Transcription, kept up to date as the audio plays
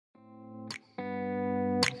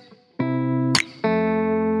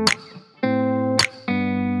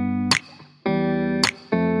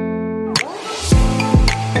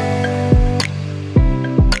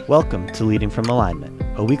Welcome to Leading from Alignment,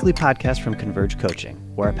 a weekly podcast from Converge Coaching,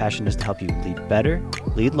 where our passion is to help you lead better,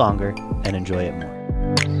 lead longer, and enjoy it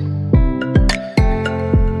more.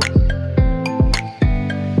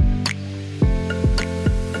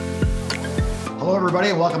 Hello, everybody,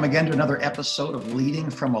 and welcome again to another episode of Leading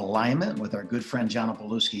from Alignment with our good friend, John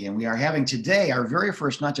Opalewski. And we are having today our very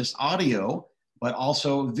first, not just audio, but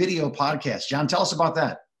also video podcast. John, tell us about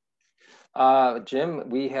that. Jim,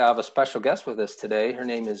 we have a special guest with us today. Her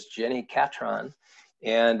name is Jenny Catron.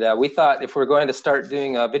 And we thought if we're going to start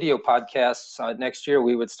doing video podcasts next year,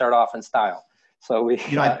 we would start off in style. So we,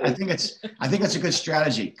 I think it's a good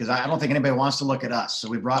strategy because I don't think anybody wants to look at us. So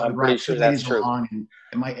we brought two ladies along, and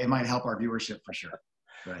it might help our viewership for sure.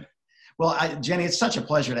 Right. Well, Jenny, it's such a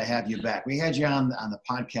pleasure to have you back. We had you on the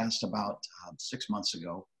podcast about 6 months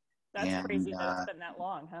ago. That's crazy that it's been that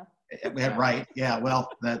long, huh? Right. Yeah. Well,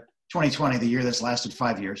 that 2020, the year that's lasted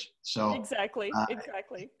 5 years. So exactly.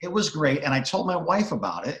 It was great. And I told my wife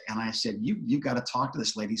about it and I said, you got to talk to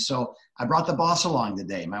this lady. So I brought the boss along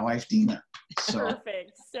today, my wife, Dina. So,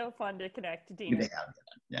 perfect. So fun to connect, Dina.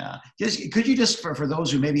 Yeah. Could you just, for those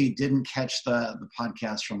who maybe didn't catch the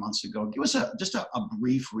podcast from months ago, give us just a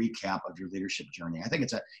brief recap of your leadership journey. I think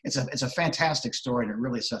it's a fantastic story and it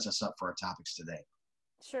really sets us up for our topics today.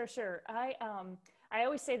 Sure. I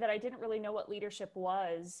always say that I didn't really know what leadership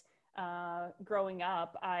was. Growing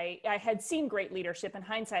up, I had seen great leadership. In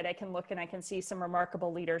hindsight, I can look and I can see some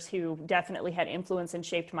remarkable leaders who definitely had influence and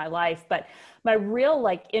shaped my life. But my real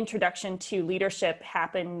introduction to leadership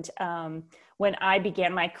happened when I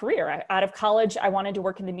began my career. Out of college, I wanted to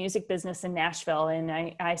work in the music business in Nashville. And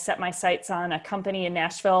I set my sights on a company in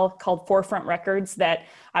Nashville called Forefront Records that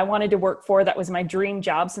I wanted to work for. That was my dream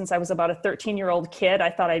job since I was about a 13-year-old kid.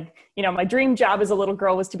 I thought my dream job as a little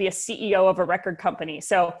girl was to be a CEO of a record company.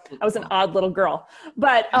 So I was an odd little girl,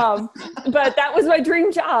 but that was my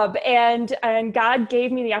dream job. And God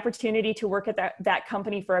gave me the opportunity to work at that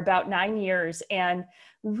company for about 9 years and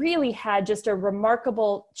really had just a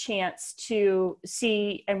remarkable chance to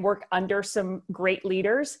see and work under some great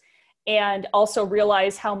leaders and also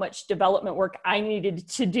realize how much development work I needed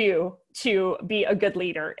to do to be a good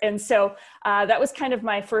leader. And so that was kind of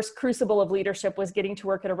my first crucible of leadership, was getting to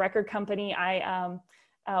work at a record company. I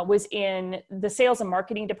was in the sales and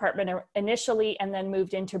marketing department initially, and then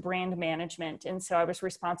moved into brand management. And so I was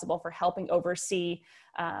responsible for helping oversee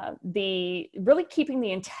really keeping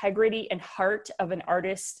the integrity and heart of an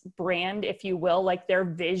artist's brand, if you will, like their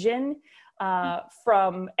vision,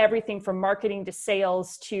 from everything from marketing to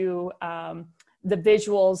sales to the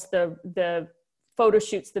visuals, the photo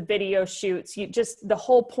shoots, the video shoots. The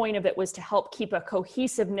whole point of it was to help keep a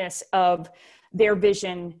cohesiveness of their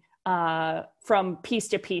vision from piece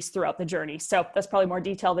to piece throughout the journey. So that's probably more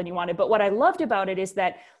detail than you wanted. But what I loved about it is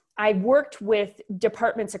that I worked with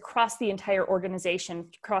departments across the entire organization,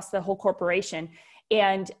 across the whole corporation.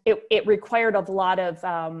 And it required a lot of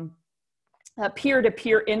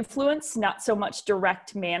peer-to-peer influence, not so much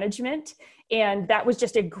direct management. And that was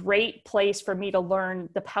just a great place for me to learn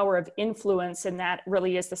the power of influence. And that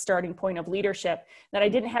really is the starting point of leadership. That I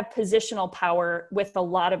didn't have positional power with a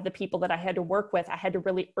lot of the people that I had to work with. I had to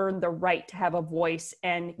really earn the right to have a voice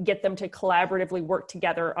and get them to collaboratively work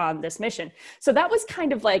together on this mission. So that was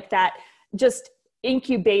kind of like that just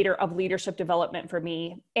incubator of leadership development for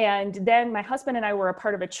me. And then my husband and I were a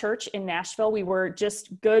part of a church in Nashville. We were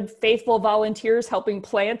just good, faithful volunteers helping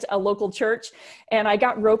plant a local church. And I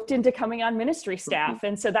got roped into coming on ministry staff.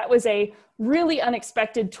 And so that was a really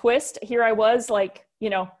unexpected twist. Here I was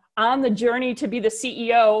on the journey to be the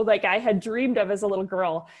CEO, like I had dreamed of as a little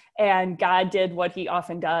girl. And God did what he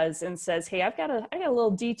often does and says, hey, I got a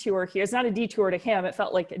little detour here. It's not a detour to him. It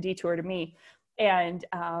felt like a detour to me. And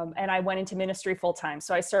I went into ministry full time.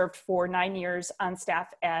 So I served for 9 years on staff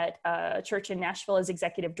at a church in Nashville as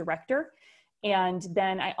executive director. And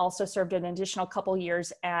then I also served an additional couple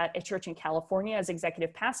years at a church in California as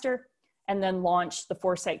executive pastor, and then launched the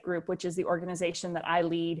Foresight Group, which is the organization that I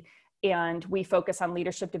lead. And we focus on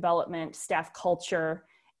leadership development, staff culture,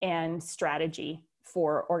 and strategy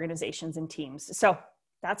for organizations and teams. So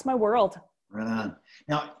that's my world. Right on.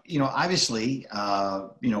 Now, obviously,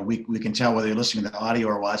 we can tell whether you're listening to the audio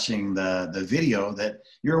or watching the video that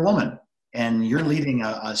you're a woman and you're leading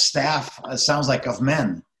a staff, it sounds like, of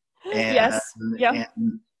men. And, yes. Yeah.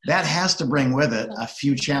 And that has to bring with it a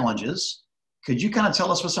few challenges. Could you kind of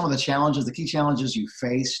tell us what some of the key challenges you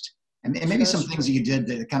faced, and maybe some things that you did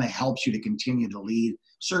that kind of helps you to continue to lead,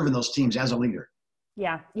 serve in those teams as a leader?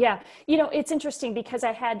 Yeah. It's interesting because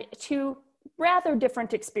I had two rather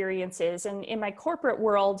different experiences. And in my corporate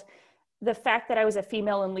world, the fact that I was a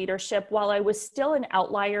female in leadership, while I was still an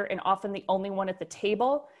outlier and often the only one at the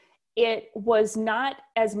table, it was not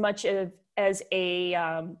as much as a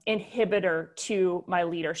inhibitor to my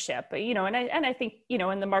leadership, and I think,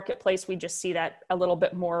 in the marketplace, we just see that a little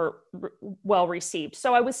bit more well received.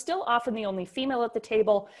 So I was still often the only female at the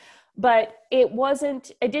table, but it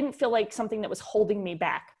didn't feel like something that was holding me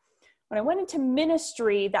back. When I went into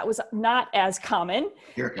ministry, that was not as common.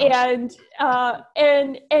 And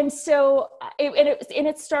so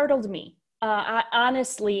it startled me.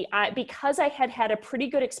 Honestly, because I had a pretty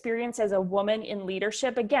good experience as a woman in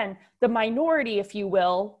leadership, again, the minority, if you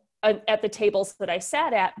will, at the tables that I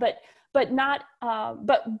sat at, but not,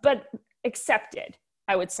 but accepted,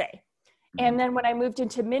 I would say. Mm-hmm. And then when I moved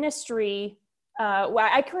into ministry,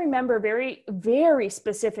 I can remember very, very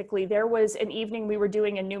specifically, there was an evening we were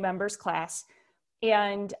doing a new members class.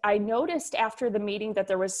 And I noticed after the meeting that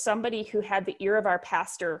there was somebody who had the ear of our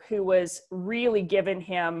pastor who was really giving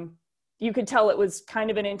him, you could tell it was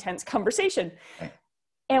kind of an intense conversation. Right.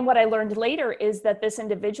 And what I learned later is that this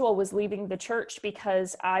individual was leaving the church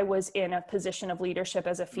because I was in a position of leadership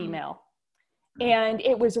as a female. And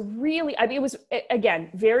it was really, it was, again,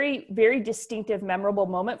 very, very distinctive, memorable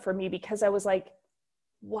moment for me, because I was like,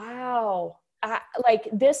 wow,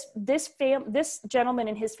 this gentleman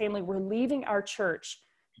and his family were leaving our church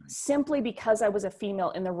simply because I was a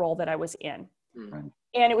female in the role that I was in. Right.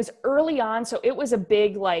 And it was early on. So it was a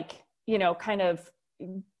big, kind of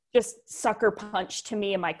just sucker punch to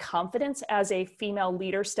me and my confidence as a female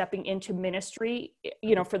leader stepping into ministry,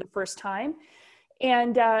 for the first time.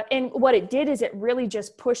 And what it did is it really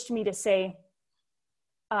just pushed me to say,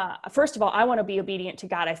 first of all, I want to be obedient to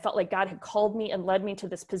God. I felt like God had called me and led me to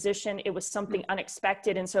this position. It was something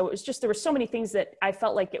unexpected. And so it was just, there were so many things that I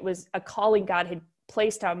felt like it was a calling God had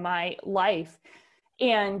placed on my life.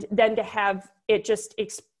 And then to have it just,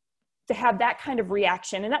 to have that kind of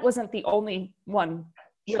reaction. And that wasn't the only one,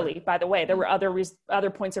 really, by the way. There were other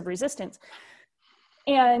points of resistance.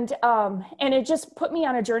 And it just put me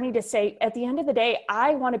on a journey to say, at the end of the day,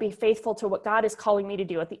 I want to be faithful to what God is calling me to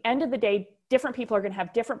do. At the end of the day, different people are going to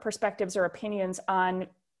have different perspectives or opinions on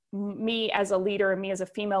me as a leader and me as a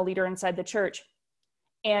female leader inside the church.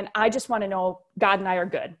 And I just want to know God and I are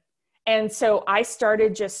good. And so I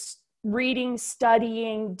started just reading,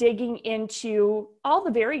 studying, digging into all the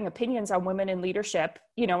varying opinions on women in leadership,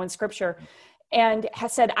 in scripture. And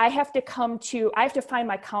has said, I have to find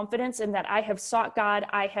my confidence in that I have sought God.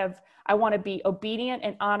 I want to be obedient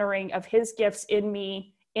and honoring of his gifts in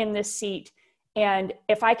me in this seat. And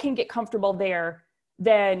if I can get comfortable there,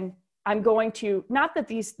 then I'm going to, not that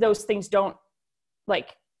those things don't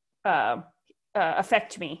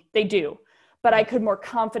affect me. They do, but I could more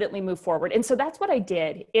confidently move forward. And so that's what I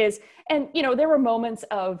did there were moments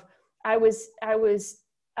of, I was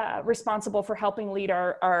responsible for helping lead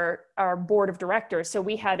our board of directors. So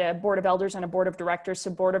we had a board of elders and a board of directors. So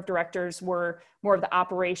board of directors were more of the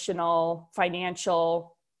operational,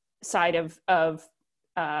 financial side of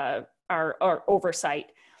our oversight.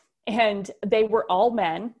 And they were all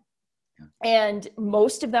men. And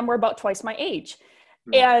most of them were about twice my age.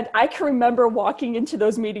 And I can remember walking into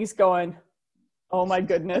those meetings going, oh my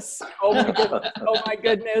goodness. Oh my goodness. Oh my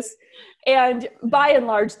goodness. And by and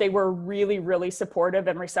large, they were really, really supportive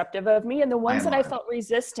and receptive of me. And the ones that I felt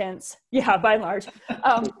resistance, by and large.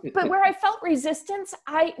 But where I felt resistance,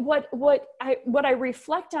 what I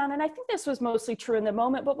reflect on, and I think this was mostly true in the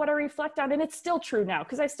moment, but what I reflect on, and it's still true now,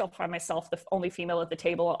 because I still find myself the only female at the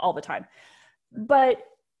table all the time. But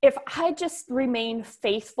if I just remain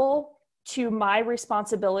faithful to my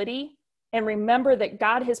responsibility and remember that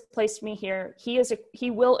God has placed me here,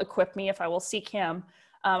 he will equip me if I will seek him.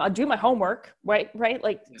 I'll do my homework, right?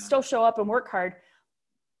 Still show up and work hard.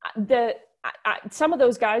 Some of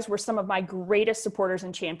those guys were some of my greatest supporters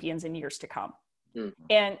and champions in years to come. Mm-hmm.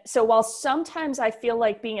 And so while sometimes I feel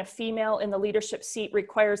like being a female in the leadership seat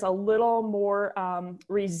requires a little more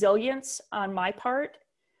resilience on my part,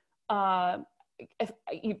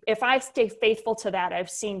 if I stay faithful to that, I've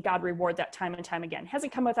seen God reward that time and time again. It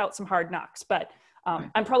hasn't come without some hard knocks, but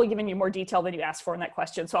I'm probably giving you more detail than you asked for in that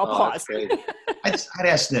question. So I'll pause. I'd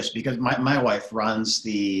ask this because my wife runs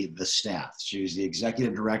the staff. She's the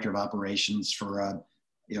executive director of operations for a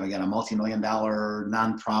multi-million-dollar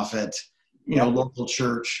nonprofit, local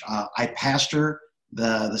church. I pastor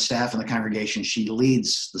the staff and the congregation. She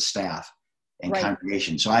leads the staff and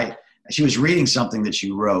congregation. So she was reading something that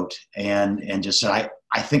you wrote and just said,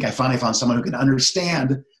 I think I finally found someone who can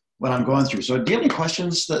understand what I'm going through. So do you have any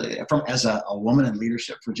questions as a woman in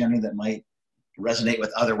leadership for Jenny that might resonate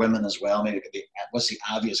with other women as well? Maybe it could be, what's the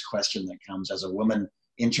obvious question that comes as a woman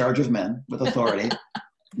in charge of men with authority?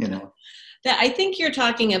 I think you're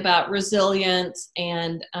talking about resilience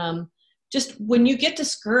and just when you get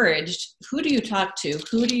discouraged, who do you talk to?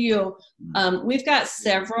 Who do you, we've got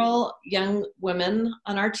several young women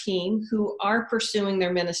on our team who are pursuing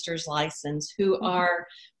their minister's license, we're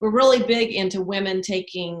really big into women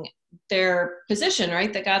taking their position,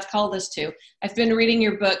 right, that God's called us to. I've been reading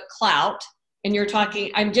your book, Clout, and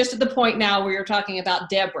I'm just at the point now where you're talking about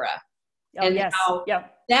Deborah. Oh, and yes. How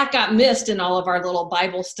that got missed in all of our little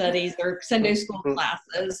Bible studies or Sunday school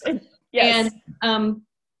classes. Yes. And,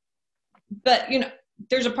 but,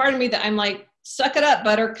 there's a part of me that I'm like, suck it up,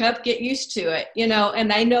 buttercup, get used to it,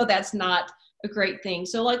 and I know that's not a great thing.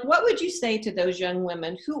 So like, what would you say to those young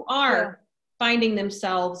women who are finding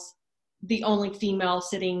themselves the only female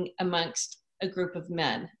sitting amongst a group of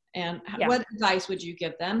men? And what advice would you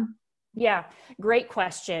give them? Yeah, great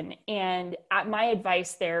question. And my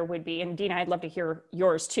advice there would be, and Dina, I'd love to hear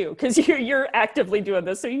yours too, because you're actively doing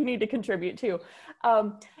this, so you need to contribute too,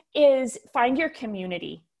 is find your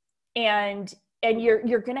community. And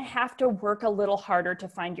you're going to have to work a little harder to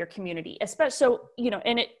find your community, especially, so,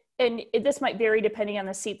 this might vary depending on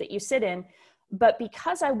the seat that you sit in, but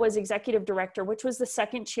because I was executive director, which was the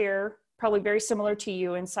second chair, probably very similar to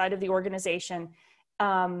you inside of the organization,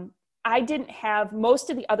 I didn't have most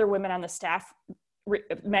of the other women on the staff,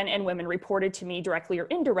 men and women, reported to me directly or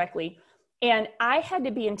indirectly. And I had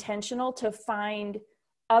to be intentional to find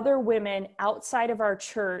other women outside of our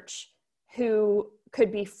church who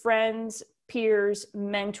could be friends, peers,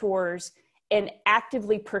 mentors, and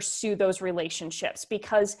actively pursue those relationships,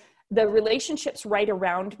 because the relationships right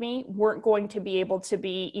around me weren't going to be able to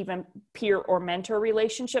be even peer or mentor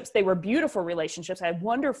relationships. They were beautiful relationships. I had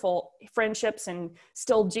wonderful friendships and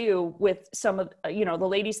still do with some of, the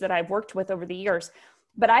ladies that I've worked with over the years.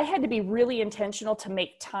 But I had to be really intentional to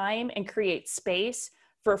make time and create space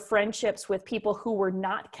for friendships with people who were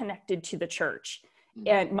not connected to the church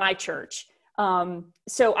and my church.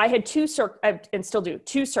 So I had and still do,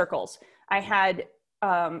 two circles. I had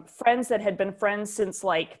friends that had been friends since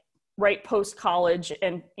right post-college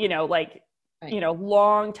and,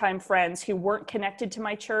 long time friends who weren't connected to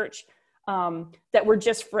my church, that were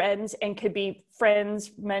just friends and could be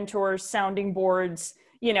friends, mentors, sounding boards,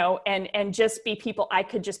 and just be people I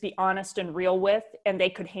could just be honest and real with, and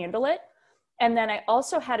they could handle it. And then I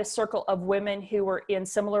also had a circle of women who were in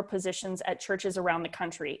similar positions at churches around the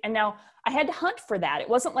country. And now I had to hunt for that. It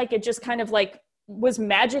wasn't like it just kind of was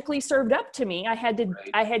magically served up to me. I had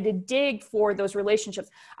to dig for those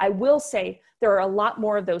relationships. I will say there are a lot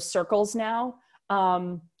more of those circles now,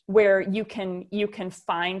 where you can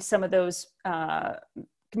find some of those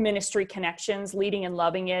ministry connections. Leading and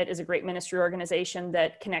Loving It is a great ministry organization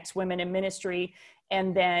that connects women in ministry.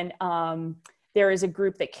 And then there is a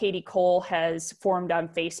group that Katie Cole has formed on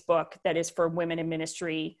Facebook that is for women in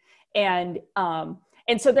ministry. And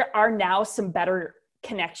so there are now some better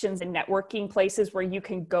connections and networking places where you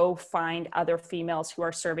can go find other females who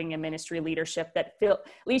are serving in ministry leadership that feel,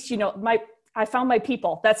 at least, I found my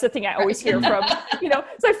people. That's the thing I always hear from, so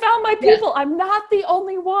I found my people. Yes. I'm not the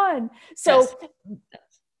only one. So yes.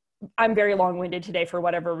 I'm very long-winded today for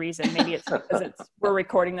whatever reason. Maybe it's because we're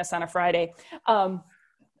recording this on a Friday.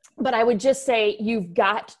 But I would just say you've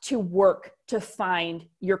got to work to find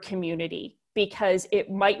your community, because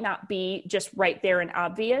it might not be just right there and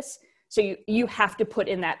obvious. So you have to put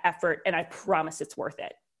in that effort, and I promise it's worth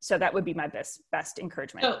it. So that would be my best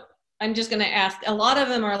encouragement. So I'm just going to ask, a lot of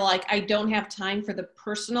them are like, I don't have time for the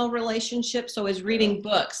personal relationship. So is reading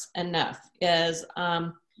books enough? Is,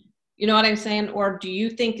 you know what I'm saying? Or do you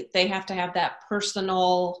think they have to have that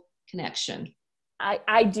personal connection?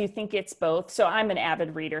 I do think it's both. So I'm an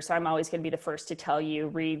avid reader, so I'm always going to be the first to tell you,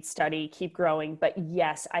 read, study, keep growing. But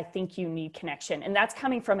yes, I think you need connection. And that's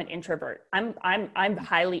coming from an introvert. I'm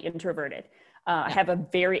highly introverted. I have a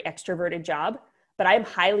very extroverted job, but I'm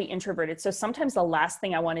highly introverted. So sometimes the last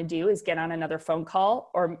thing I want to do is get on another phone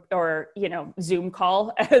call or Zoom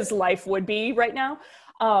call, as life would be right now.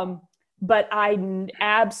 But I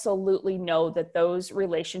absolutely know that those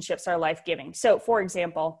relationships are life-giving. So for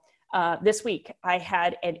example, this week I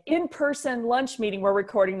had an in-person lunch meeting. We're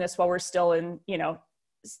recording this while we're still in,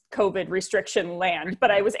 COVID restriction land,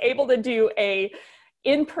 but I was able to do a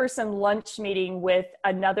in-person lunch meeting with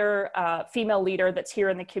another female leader that's here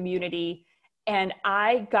in the community. And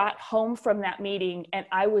I got home from that meeting and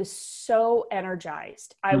I was so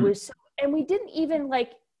energized. And we didn't even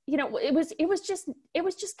it was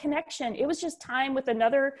just connection. It was just time with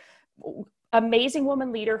another amazing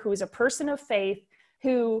woman leader who was a person of faith,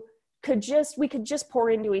 who we could just pour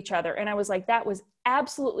into each other. And I was like, that was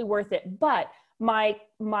absolutely worth it. But my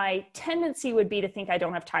tendency would be to think I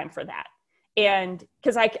don't have time for that. And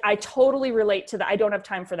because I totally relate to that. I don't have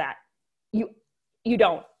time for that. You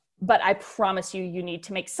don't. but I promise you, you need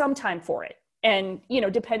to make some time for it. And,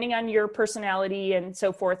 depending on your personality and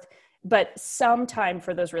so forth, but some time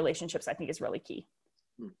for those relationships, I think, is really key.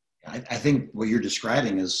 I think what you're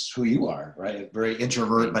describing is who you are, right? A very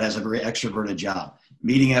introvert, but has a very extroverted job.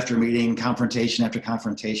 Meeting after meeting, confrontation after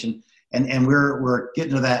confrontation. And we're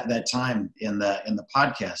getting to that time in the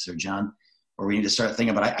podcast there, John, where we need to start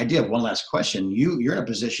thinking about, I do have one last question. You're in a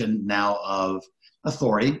position now of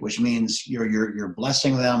authority, which means you're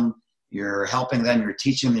blessing them, you're helping them, you're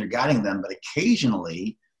teaching them, you're guiding them, but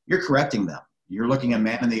occasionally you're correcting them. You're looking a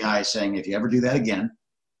man in the eye saying, if you ever do that again,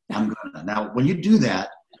 I'm gonna. Now, when you do that,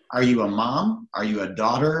 are you a mom? Are you a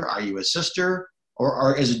daughter? Are you a sister?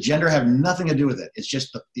 Or does gender have nothing to do with it? It's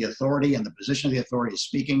just the authority, and the position of the authority is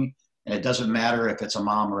speaking, and it doesn't matter if it's a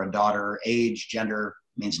mom or a daughter. Age, gender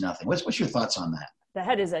means nothing. What's your thoughts on that?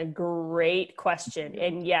 That is a great question.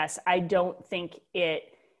 And yes, I don't think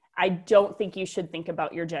you should think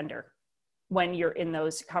about your gender when you're in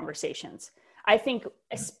those conversations. I think,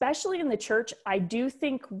 especially in the church, I do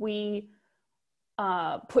think we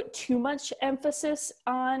put too much emphasis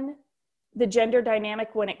on the gender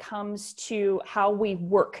dynamic when it comes to how we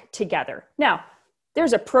work together. Now,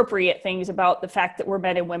 there's appropriate things about the fact that we're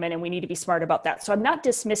men and women, and we need to be smart about that. So I'm not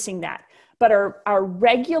dismissing that, but our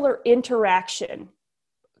regular interaction,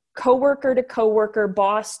 coworker to coworker,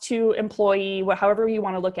 boss to employee, however you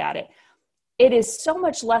want to look at it, it is so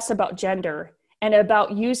much less about gender and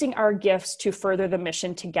about using our gifts to further the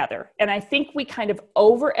mission together. And I think we kind of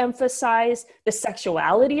overemphasize the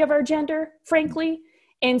sexuality of our gender, frankly,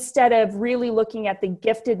 instead of really looking at the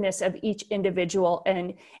giftedness of each individual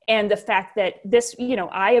and the fact that this,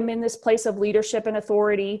 I am in this place of leadership and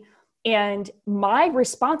authority, and my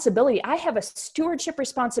responsibility, I have a stewardship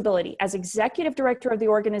responsibility as executive director of the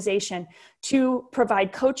organization to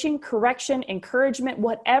provide coaching, correction, encouragement,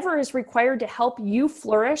 whatever is required to help you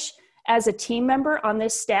flourish as a team member on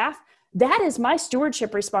this staff. That is my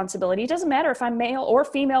stewardship responsibility. It doesn't matter if I'm male or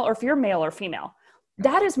female, or if you're male or female.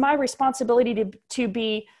 That is my responsibility to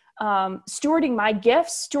be stewarding my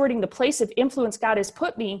gifts, stewarding the place of influence God has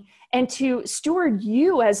put me, and to steward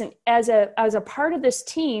you as a part of this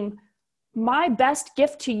team. My best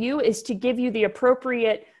gift to you is to give you the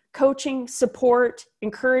appropriate coaching, support,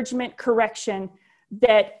 encouragement, correction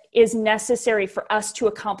that is necessary for us to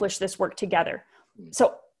accomplish this work together.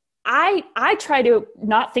 So I try to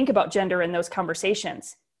not think about gender in those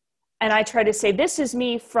conversations. And I try to say, this is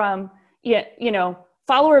me from,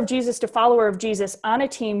 follower of Jesus to follower of Jesus on a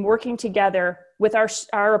team working together with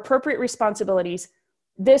our appropriate responsibilities.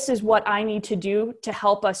 This is what I need to do to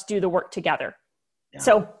help us do the work together. Yeah.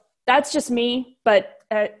 So that's just me, but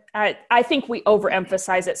I think we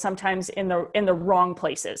overemphasize it sometimes in the wrong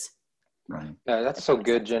places. Right. Yeah, that's so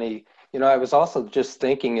good, Jenny. I was also just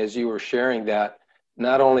thinking as you were sharing that,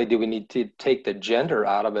 not only do we need to take the gender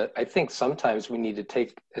out of it, I think sometimes we need to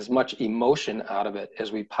take as much emotion out of it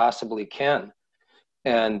as we possibly can.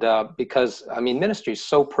 And because, ministry is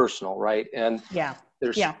so personal, right? And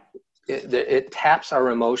it taps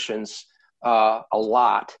our emotions a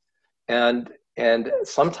lot. And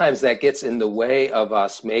sometimes that gets in the way of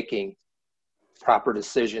us making proper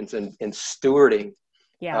decisions and stewarding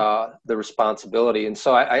the responsibility. And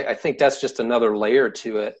so I think that's just another layer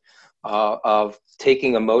to it, of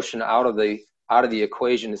taking emotion out of the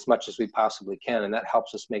equation as much as we possibly can. And that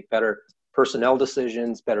helps us make better personnel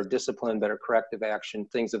decisions, better discipline, better corrective action,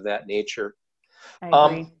 things of that nature. I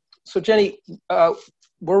agree. So Jenny,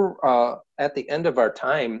 we're at the end of our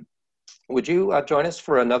time. Would you join us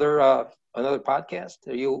for another podcast?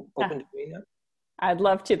 Are you open to doing that? I'd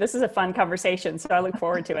love to. This is a fun conversation, so I look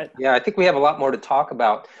forward to it. Yeah, I think we have a lot more to talk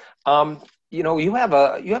about. You have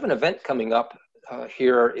an event coming up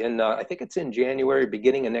here in, I think it's in January,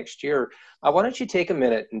 beginning of next year. Why don't you take a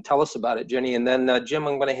minute and tell us about it, Jenny, and then Jim,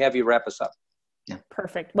 I'm going to have you wrap us up. Yeah.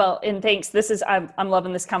 Perfect. Well, and thanks. I'm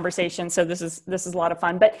loving this conversation. So this is a lot of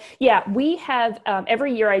fun. But yeah, we have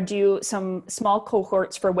every year I do some small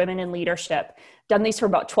cohorts for women in leadership. Done these for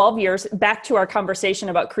about 12 years. Back to our conversation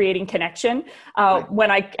about creating connection. When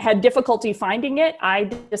I had difficulty finding it, I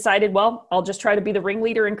decided, well, I'll just try to be the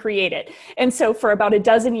ringleader and create it. And so for about a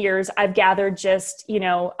dozen years, I've gathered just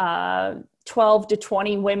 12 to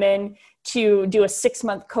 20 women to do a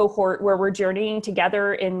 6-month cohort where we're journeying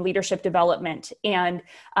together in leadership development. And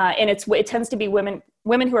it tends to be women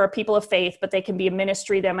who are people of faith, but they can be in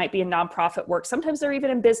ministry. They might be in nonprofit work. Sometimes they're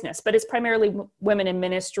even in business, but it's primarily women in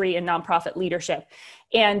ministry and nonprofit leadership.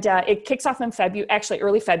 And it kicks off in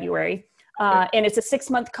early February. And it's a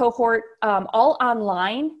 6-month cohort, all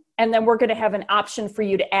online. And then we're going to have an option for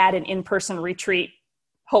you to add an in-person retreat,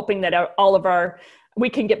 hoping that all of our we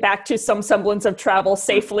can get back to some semblance of travel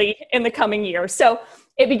safely in the coming year. So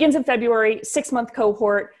it begins in February, 6-month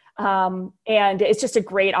cohort. And it's just a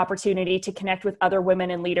great opportunity to connect with other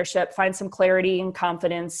women in leadership, find some clarity and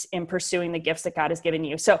confidence in pursuing the gifts that God has given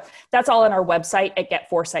you. So that's all on our website at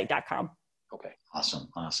getforesight.com. Okay. Awesome.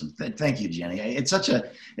 Thank you, Jenny. It's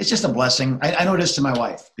just a blessing. I know it is to my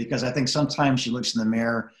wife, because I think sometimes she looks in the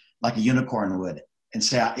mirror like a unicorn would and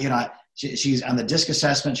say, she's on the DISC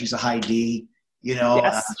assessment. She's a high D,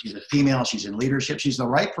 Yes. She's a female. She's in leadership. She's the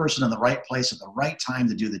right person in the right place at the right time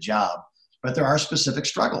to do the job. But there are specific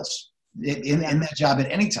struggles in that job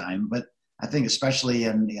at any time. But I think especially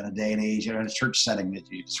in a day and age, in a church setting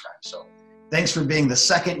that you described. So thanks for being the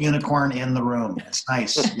second unicorn in the room. It's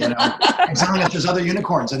nice, and telling us there's other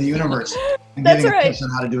unicorns in the universe and That's giving right. tips on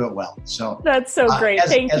how to do it well. So that's so great.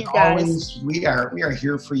 Thank you, guys. Always, we are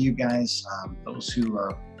here for you guys, those who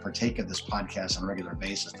are partake of this podcast on a regular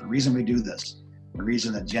basis. The reason we do this, the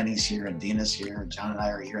reason that Jenny's here and Dina's here and John and I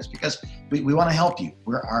are here is because we want to help you.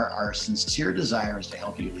 Our sincere desire is to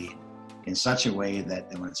help you lead in such a way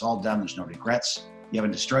that when it's all done, there's no regrets. You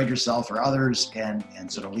haven't destroyed yourself or others, and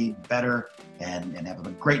so to lead better and have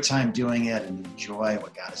a great time doing it and enjoy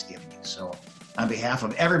what God has given you. So on behalf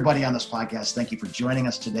of everybody on this podcast, thank you for joining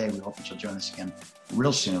us today. We hope that you'll join us again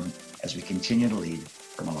real soon as we continue to lead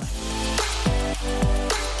from Alignment.